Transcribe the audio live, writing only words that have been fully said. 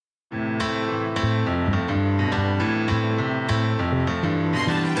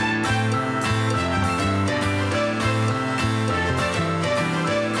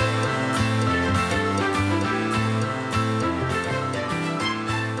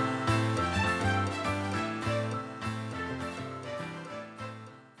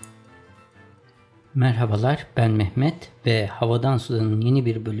Merhabalar, ben Mehmet ve Havadan Sudan'ın yeni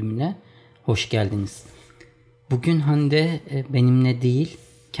bir bölümüne hoş geldiniz. Bugün Hande benimle değil,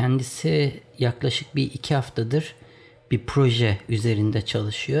 kendisi yaklaşık 2 haftadır bir proje üzerinde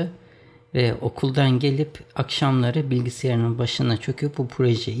çalışıyor. Ve okuldan gelip akşamları bilgisayarının başına çöküp bu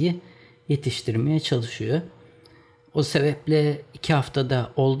projeyi yetiştirmeye çalışıyor. O sebeple 2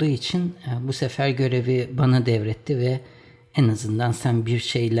 haftada olduğu için bu sefer görevi bana devretti ve en azından sen bir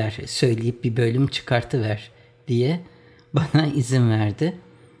şeyler söyleyip bir bölüm çıkartıver diye bana izin verdi.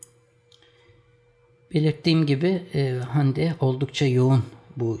 Belirttiğim gibi Hande oldukça yoğun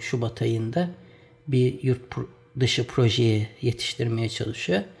bu Şubat ayında bir yurt dışı projeyi yetiştirmeye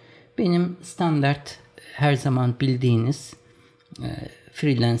çalışıyor. Benim standart her zaman bildiğiniz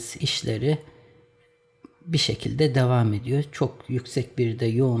freelance işleri bir şekilde devam ediyor. Çok yüksek bir de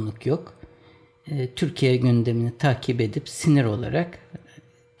yoğunluk yok. Türkiye gündemini takip edip sinir olarak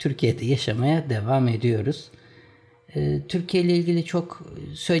Türkiye'de yaşamaya devam ediyoruz. Türkiye ile ilgili çok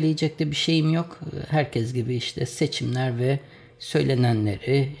söyleyecek de bir şeyim yok. Herkes gibi işte seçimler ve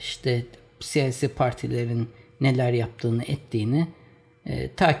söylenenleri, işte siyasi partilerin neler yaptığını ettiğini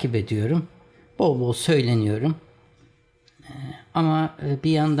takip ediyorum. Bol bol söyleniyorum. Ama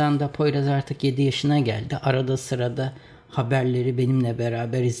bir yandan da Poyraz artık 7 yaşına geldi. Arada sırada haberleri benimle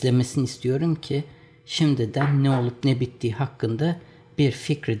beraber izlemesini istiyorum ki şimdiden ne olup ne bittiği hakkında bir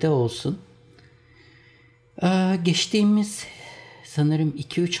fikri de olsun. Geçtiğimiz sanırım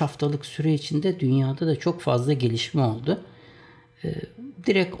 2-3 haftalık süre içinde dünyada da çok fazla gelişme oldu.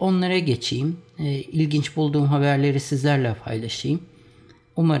 Direkt onlara geçeyim. İlginç bulduğum haberleri sizlerle paylaşayım.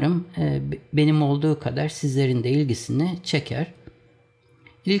 Umarım benim olduğu kadar sizlerin de ilgisini çeker.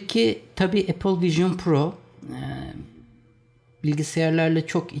 İlki tabii Apple VisionPro. Bilgisayarlarla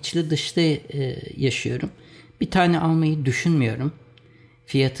çok içli dışlı yaşıyorum. Bir tane almayı düşünmüyorum.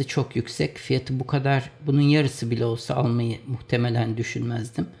 Fiyatı çok yüksek. Fiyatı bu kadar, bunun yarısı bile olsa almayı muhtemelen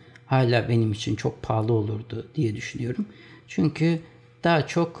düşünmezdim. Hala benim için çok pahalı olurdu diye düşünüyorum. Çünkü daha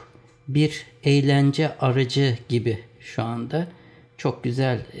çok bir eğlence aracı gibi şu anda. Çok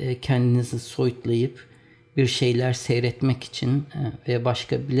güzel kendinizi soyutlayıp bir şeyler seyretmek için ve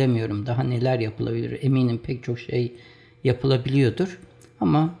başka bilemiyorum daha neler yapılabilir. Eminim pek çok şey yapılabiliyordur.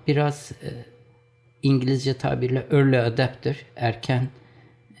 Ama biraz İngilizce tabirle early adapter, erken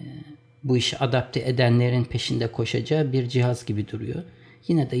bu işi adapte edenlerin peşinde koşacağı bir cihaz gibi duruyor.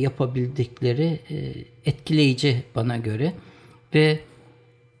 Yine de yapabildikleri etkileyici bana göre ve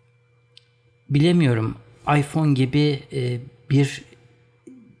bilemiyorum iPhone gibi bir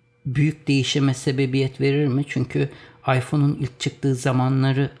büyük değişime sebebiyet verir mi? Çünkü iPhone'un ilk çıktığı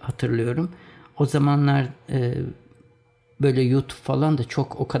zamanları hatırlıyorum. O zamanlar böyle YouTube falan da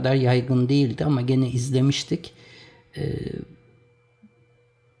çok o kadar yaygın değildi ama gene izlemiştik.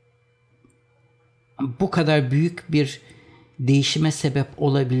 Bu kadar büyük bir değişime sebep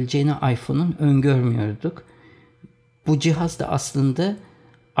olabileceğini iPhone'un öngörmüyorduk. Bu cihaz da aslında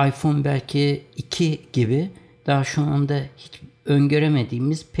iPhone belki 2 gibi daha şu anda hiç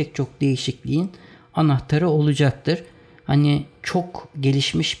öngöremediğimiz pek çok değişikliğin anahtarı olacaktır. Hani çok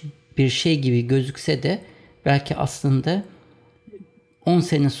gelişmiş bir şey gibi gözükse de belki aslında 10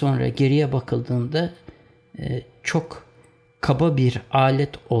 sene sonra geriye bakıldığında çok kaba bir alet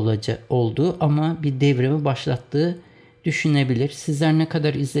olduğu ama bir devrimi başlattığı düşünebilir. Sizler ne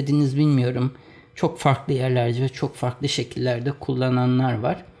kadar izlediniz bilmiyorum. Çok farklı yerlerde ve çok farklı şekillerde kullananlar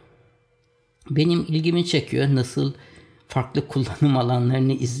var. Benim ilgimi çekiyor. Nasıl farklı kullanım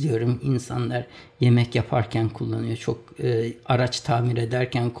alanlarını izliyorum. İnsanlar yemek yaparken kullanıyor. Çok araç tamir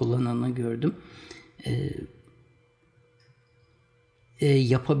ederken kullananı gördüm.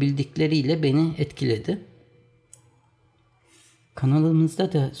 Yapabildikleriyle beni etkiledi.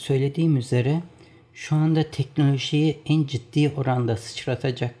 Kanalımızda da söylediğim üzere şu anda teknolojiyi en ciddi oranda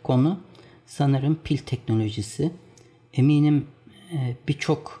sıçratacak konu sanırım pil teknolojisi. Eminim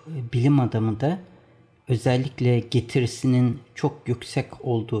birçok bilim adamı da özellikle getirisinin çok yüksek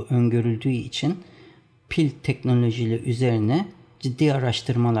olduğu öngörüldüğü için pil teknolojileri üzerine ciddi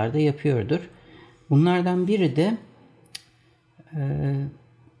araştırmalar da yapıyordur. Bunlardan biri de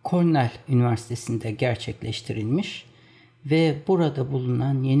Cornell Üniversitesi'nde gerçekleştirilmiş ve burada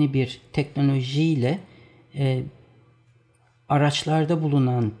bulunan yeni bir teknolojiyle araçlarda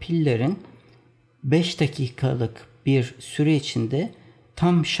bulunan pillerin 5 dakikalık bir süre içinde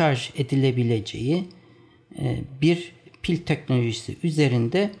tam şarj edilebileceği bir pil teknolojisi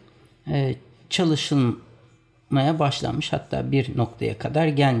üzerinde çalışılmaya başlanmış. Hatta bir noktaya kadar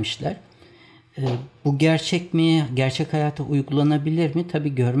gelmişler. Bu gerçek mi? Gerçek hayata uygulanabilir mi?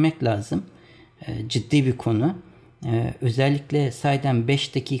 Tabii görmek lazım. Ciddi bir konu. Özellikle sayeden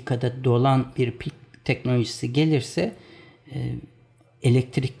 5 dakikada dolan bir teknolojisi gelirse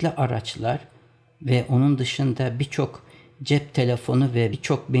elektrikli araçlar ve onun dışında birçok cep telefonu ve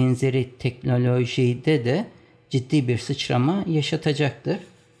birçok benzeri teknolojide de ciddi bir sıçrama yaşatacaktır.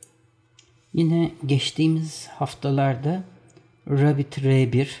 Yine geçtiğimiz haftalarda Rabbit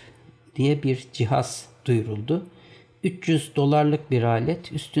R1 diye bir cihaz duyuruldu. $300 bir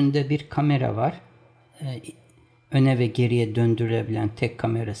alet. Üstünde bir kamera var. Öne ve geriye döndürebilen tek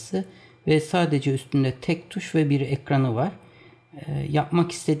kamerası. Ve sadece üstünde tek tuş ve bir ekranı var.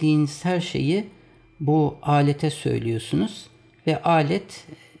 Yapmak istediğiniz her şeyi bu alete söylüyorsunuz. Ve alet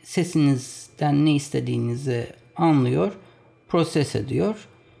sesinizden ne istediğinizi anlıyor, proses ediyor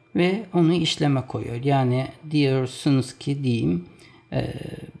ve onu işleme koyuyor. Yani diyorsunuz ki diyeyim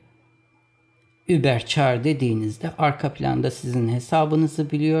Uber çağır dediğinizde arka planda sizin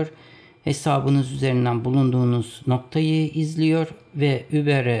hesabınızı biliyor. Hesabınız üzerinden bulunduğunuz noktayı izliyor ve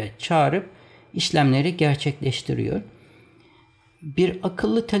Uber'e çağırıp işlemleri gerçekleştiriyor. Bir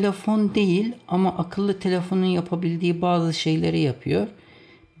akıllı telefon değil ama akıllı telefonun yapabildiği bazı şeyleri yapıyor.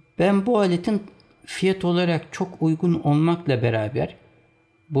 Ben bu aletin fiyat olarak çok uygun olmakla beraber,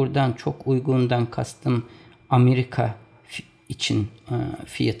 buradan çok uygundan kastım Amerika için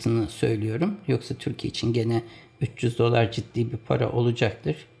fiyatını söylüyorum. Yoksa Türkiye için gene $300 ciddi bir para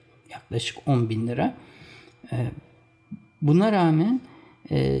olacaktır. Yaklaşık 10.000 lira. Buna rağmen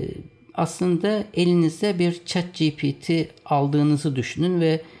aslında elinize bir ChatGPT aldığınızı düşünün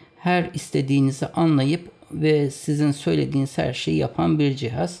ve her istediğinizi anlayıp ve sizin söylediğiniz her şeyi yapan bir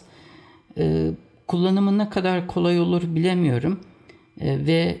cihaz. Kullanımı ne kadar kolay olur bilemiyorum.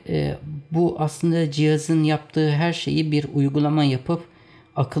 Ve bu aslında cihazın yaptığı her şeyi bir uygulama yapıp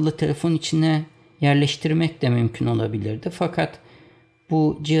akıllı telefon içine yerleştirmek de mümkün olabilirdi. Fakat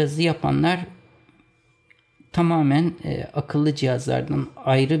bu cihazı yapanlar tamamen akıllı cihazlardan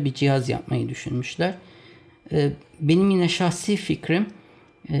ayrı bir cihaz yapmayı düşünmüşler. Benim yine şahsi fikrim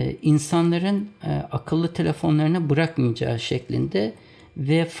insanların akıllı telefonlarını bırakmayacağı şeklinde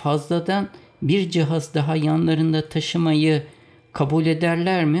ve fazladan bir cihaz daha yanlarında taşımayı kabul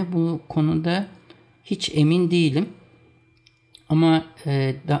ederler mi? Bu konuda hiç emin değilim. Ama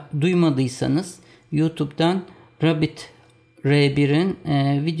duymadıysanız YouTube'dan Rabbit R1'in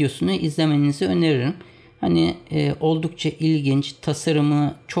videosunu izlemenizi öneririm. Hani oldukça ilginç,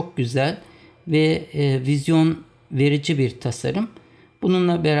 tasarımı çok güzel ve vizyon verici bir tasarım.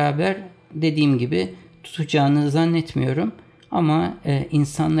 Bununla beraber dediğim gibi tutacağını zannetmiyorum. Ama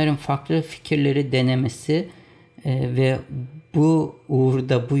insanların farklı fikirleri denemesi ve bu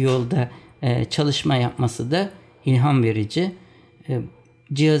uğurda, bu yolda çalışma yapması da ilham verici.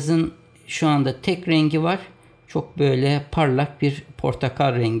 Cihazın şu anda tek rengi var. Çok böyle parlak bir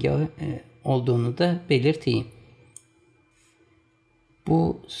portakal rengi olduğunu da belirteyim.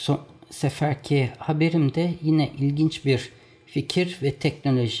 Bu seferki haberimde yine ilginç bir fikir ve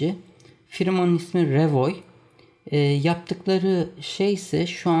teknoloji. Firmanın ismi Revoy. Yaptıkları şey ise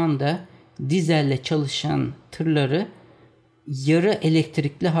şu anda dizelle çalışan tırları yarı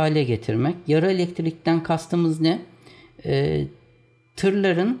elektrikli hale getirmek. Yarı elektrikten kastımız ne?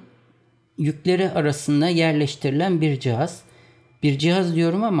 Tırların yükleri arasında yerleştirilen bir cihaz. Bir cihaz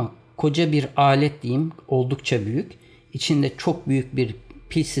diyorum ama koca bir alet diyeyim, oldukça büyük. İçinde çok büyük bir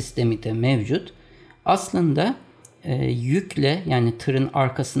pil sistemi de mevcut. Aslında yükle, yani tırın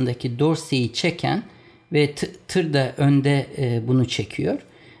arkasındaki dorseyi çeken ve tır da önde bunu çekiyor.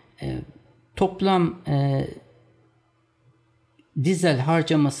 Toplam dizel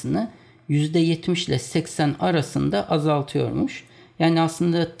harcamasını %70 ile 80 arasında azaltıyormuş. Yani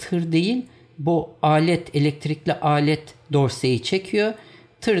aslında tır değil, bu alet, elektrikli alet dorseyi çekiyor.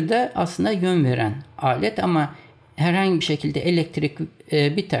 Tır da aslında yön veren alet ama herhangi bir şekilde elektrik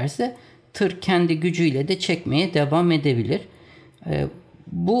biterse tır kendi gücüyle de çekmeye devam edebilir.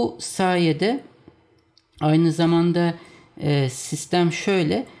 Bu sayede aynı zamanda sistem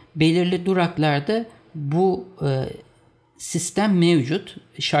şöyle, belirli duraklarda bu sistem mevcut,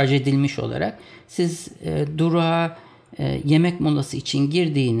 şarj edilmiş olarak. Siz durağa yemek molası için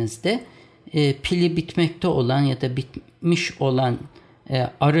girdiğinizde pili bitmekte olan ya da bitmiş olan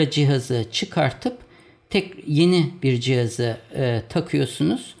ara cihazı çıkartıp yeni bir cihazı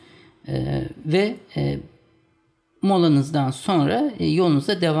takıyorsunuz ve molanızdan sonra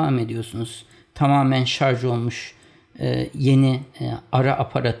yolunuza devam ediyorsunuz. Tamamen şarj olmuş yeni ara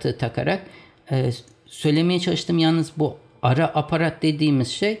aparatı takarak. Söylemeye çalıştım, yalnız bu ara aparat dediğimiz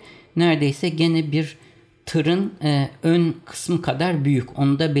şey neredeyse gene bir tırın ön kısmı kadar büyük.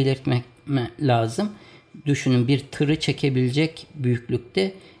 Onu da belirtmek lazım. Düşünün, bir tırı çekebilecek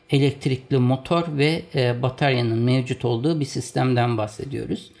büyüklükte elektrikli motor ve bataryanın mevcut olduğu bir sistemden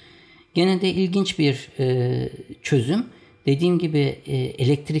bahsediyoruz. Gene de ilginç bir çözüm. Dediğim gibi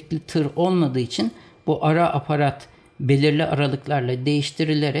elektrikli tır olmadığı için bu ara aparat belirli aralıklarla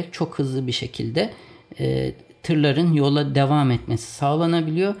değiştirilerek çok hızlı bir şekilde tırların yola devam etmesi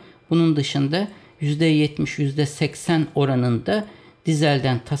sağlanabiliyor. Bunun dışında %70, %80 oranında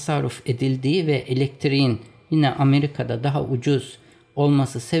dizelden tasarruf edildiği ve elektriğin yine Amerika'da daha ucuz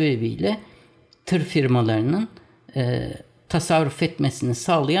olması sebebiyle tır firmalarının tasarruf etmesini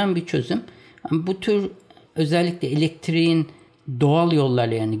sağlayan bir çözüm. Bu tür özellikle elektriğin doğal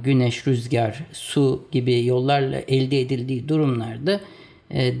yollarla, yani güneş, rüzgar, su gibi yollarla elde edildiği durumlarda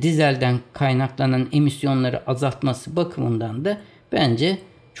dizelden kaynaklanan emisyonları azaltması bakımından da bence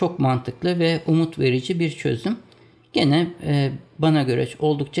çok mantıklı ve umut verici bir çözüm. Gene bana göre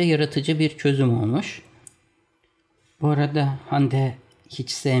oldukça yaratıcı bir çözüm olmuş. Bu arada Hande hiç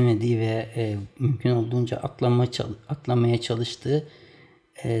sevmediği ve mümkün olduğunca atlamaya çalıştığı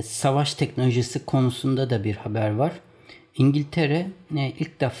savaş teknolojisi konusunda da bir haber var. İngiltere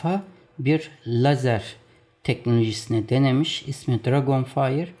ilk defa bir lazer teknolojisini denemiş. İsmi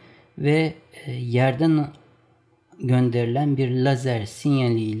Dragonfire ve yerden gönderilen bir lazer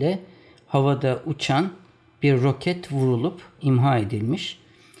sinyaliyle havada uçan bir roket vurulup imha edilmiş.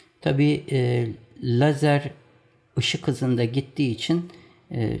 Tabi lazer ışık hızında gittiği için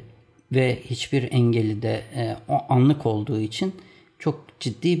ve hiçbir engeli de o anlık olduğu için çok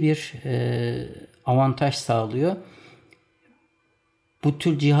ciddi bir avantaj sağlıyor. Bu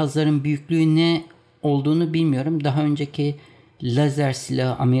tür cihazların büyüklüğü ne olduğunu bilmiyorum. Daha önceki lazer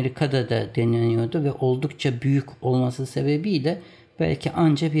silahı Amerika'da da deneniyordu ve oldukça büyük olması sebebiyle belki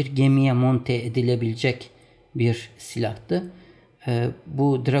anca bir gemiye monte edilebilecek bir silahtı.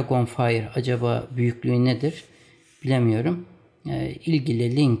 Bu Dragonfire acaba büyüklüğü nedir bilemiyorum.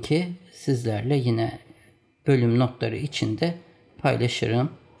 İlgili linki sizlerle yine bölüm notları içinde paylaşırım.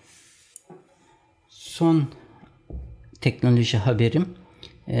 Son teknoloji haberim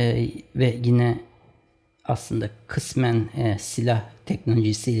ve yine aslında kısmen silah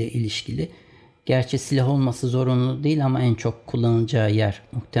teknolojisiyle ilişkili. Gerçi silah olması zorunlu değil ama en çok kullanılacağı yer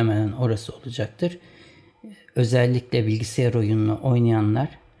muhtemelen orası olacaktır. Özellikle bilgisayar oyununu oynayanlar,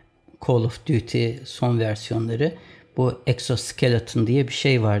 Call of Duty son versiyonları, bu exoskeleton diye bir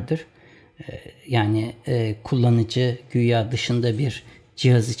şey vardır. Yani kullanıcı güya dışında bir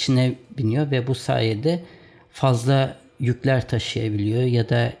cihaz içine biniyor ve bu sayede fazla yükler taşıyabiliyor ya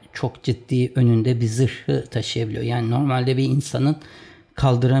da çok ciddi önünde bir zırhı taşıyabiliyor. Yani normalde bir insanın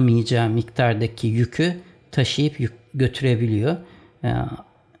kaldıramayacağı miktardaki yükü taşıyıp götürebiliyor.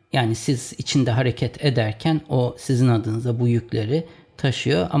 Yani siz içinde hareket ederken o sizin adınıza bu yükleri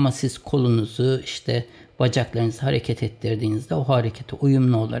taşıyor ama siz kolunuzu, işte bacaklarınızı hareket ettirdiğinizde o harekete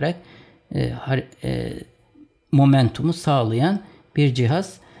uyumlu olarak momentumu sağlayan bir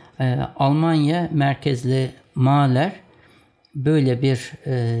cihaz. Almanya merkezli Mahler böyle bir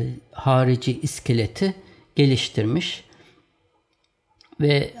harici iskeleti geliştirmiş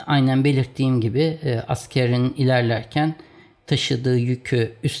ve aynen belirttiğim gibi askerin ilerlerken taşıdığı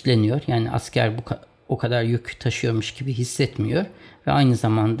yükü üstleniyor. Yani asker o kadar yük taşıyormuş gibi hissetmiyor ve aynı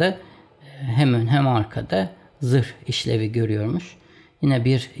zamanda hem ön hem arkada zırh işlevi görüyormuş. Yine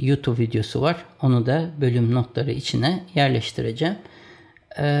bir YouTube videosu var. Onu da bölüm notları içine yerleştireceğim.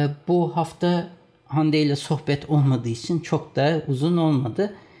 Bu hafta Hande ile sohbet olmadığı için çok da uzun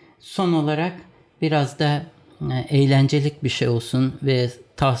olmadı. Son olarak biraz da eğlencelik bir şey olsun ve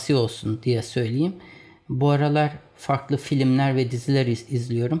tavsiye olsun diye söyleyeyim. Bu aralar farklı filmler ve diziler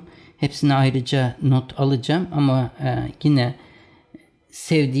izliyorum. Hepsine ayrıca not alacağım ama yine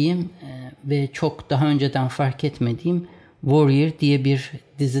sevdiğim ve çok daha önceden fark etmediğim Warrior diye bir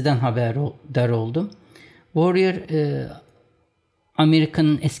diziden haberdar oldum. Warrior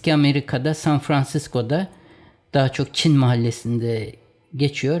eski Amerika'da, San Francisco'da, daha çok Çin mahallesinde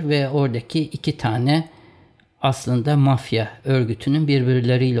geçiyor ve oradaki iki tane aslında mafya örgütünün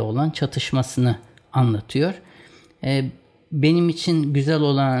birbirleriyle olan çatışmasını anlatıyor. Benim için güzel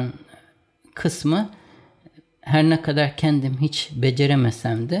olan kısmı, her ne kadar kendim hiç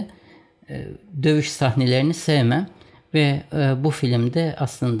beceremesem de dövüş sahnelerini sevmem ve bu filmde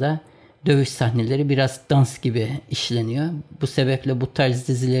aslında dövüş sahneleri biraz dans gibi işleniyor. Bu sebeple bu tarz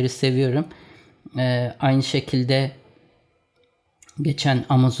dizileri seviyorum. Aynı şekilde geçen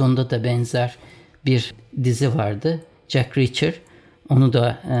Amazon'da da benzer bir dizi vardı, Jack Reacher. Onu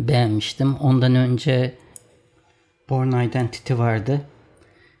da beğenmiştim. Ondan önce Born Identity vardı.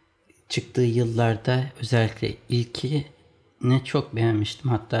 Çıktığı yıllarda özellikle ilkini çok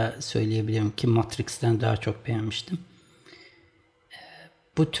beğenmiştim. Hatta söyleyebilirim ki Matrix'ten daha çok beğenmiştim.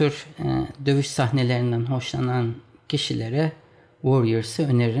 Bu tür dövüş sahnelerinden hoşlanan kişilere Warriors'ı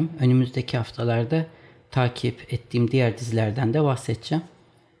öneririm. Önümüzdeki haftalarda takip ettiğim diğer dizilerden de bahsedeceğim.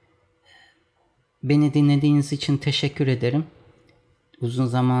 Beni dinlediğiniz için teşekkür ederim. Uzun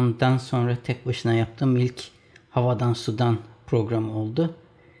zamandan sonra tek başına yaptığım ilk havadan sudan program oldu.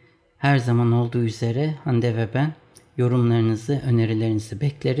 Her zaman olduğu üzere Hande ve ben yorumlarınızı, önerilerinizi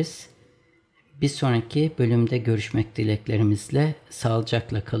bekleriz. Bir sonraki bölümde görüşmek dileklerimizle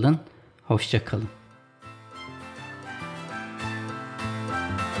sağlıcakla kalın, hoşça kalın.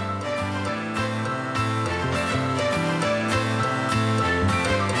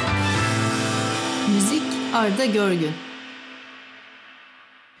 Müzik Arda Görgün.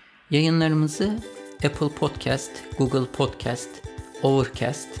 Yayınlarımızı Apple Podcast, Google Podcast,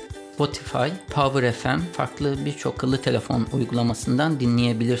 Overcast, Spotify, Power FM farklı birçok akıllı telefon uygulamasından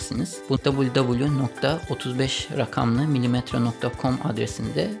dinleyebilirsiniz. Bu www.35rakamlı-mm.com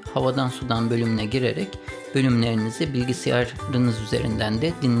adresinde Havadan Sudan bölümüne girerek bölümlerinizi bilgisayarınız üzerinden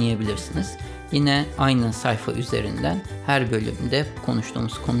de dinleyebilirsiniz. Yine aynı sayfa üzerinden her bölümde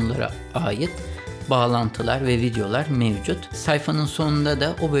konuştuğumuz konulara ait bağlantılar ve videolar mevcut. Sayfanın sonunda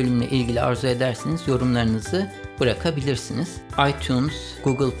da o bölümle ilgili arzu ederseniz yorumlarınızı bırakabilirsiniz. iTunes,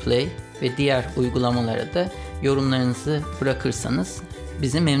 Google Play ve diğer uygulamalara da yorumlarınızı bırakırsanız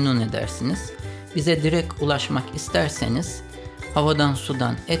bizi memnun edersiniz. Bize direkt ulaşmak isterseniz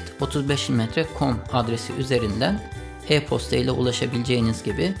havadansudan@35mm.com adresi üzerinden e-posta ile ulaşabileceğiniz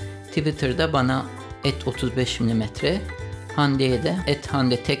gibi Twitter'da bana @35mm, Hande'ye de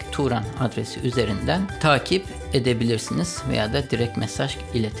 @handetekturan adresi üzerinden takip edebilirsiniz veya da direkt mesaj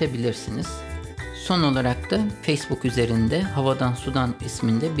iletebilirsiniz. Son olarak da Facebook üzerinde Havadan Sudan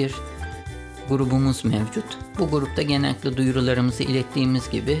isminde bir grubumuz mevcut. Bu grupta genellikle duyurularımızı ilettiğimiz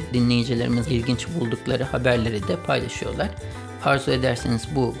gibi dinleyicilerimiz ilginç buldukları haberleri de paylaşıyorlar. Arzu ederseniz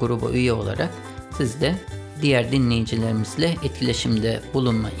bu gruba üye olarak siz de diğer dinleyicilerimizle etkileşimde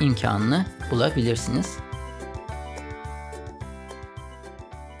bulunma imkanını bulabilirsiniz.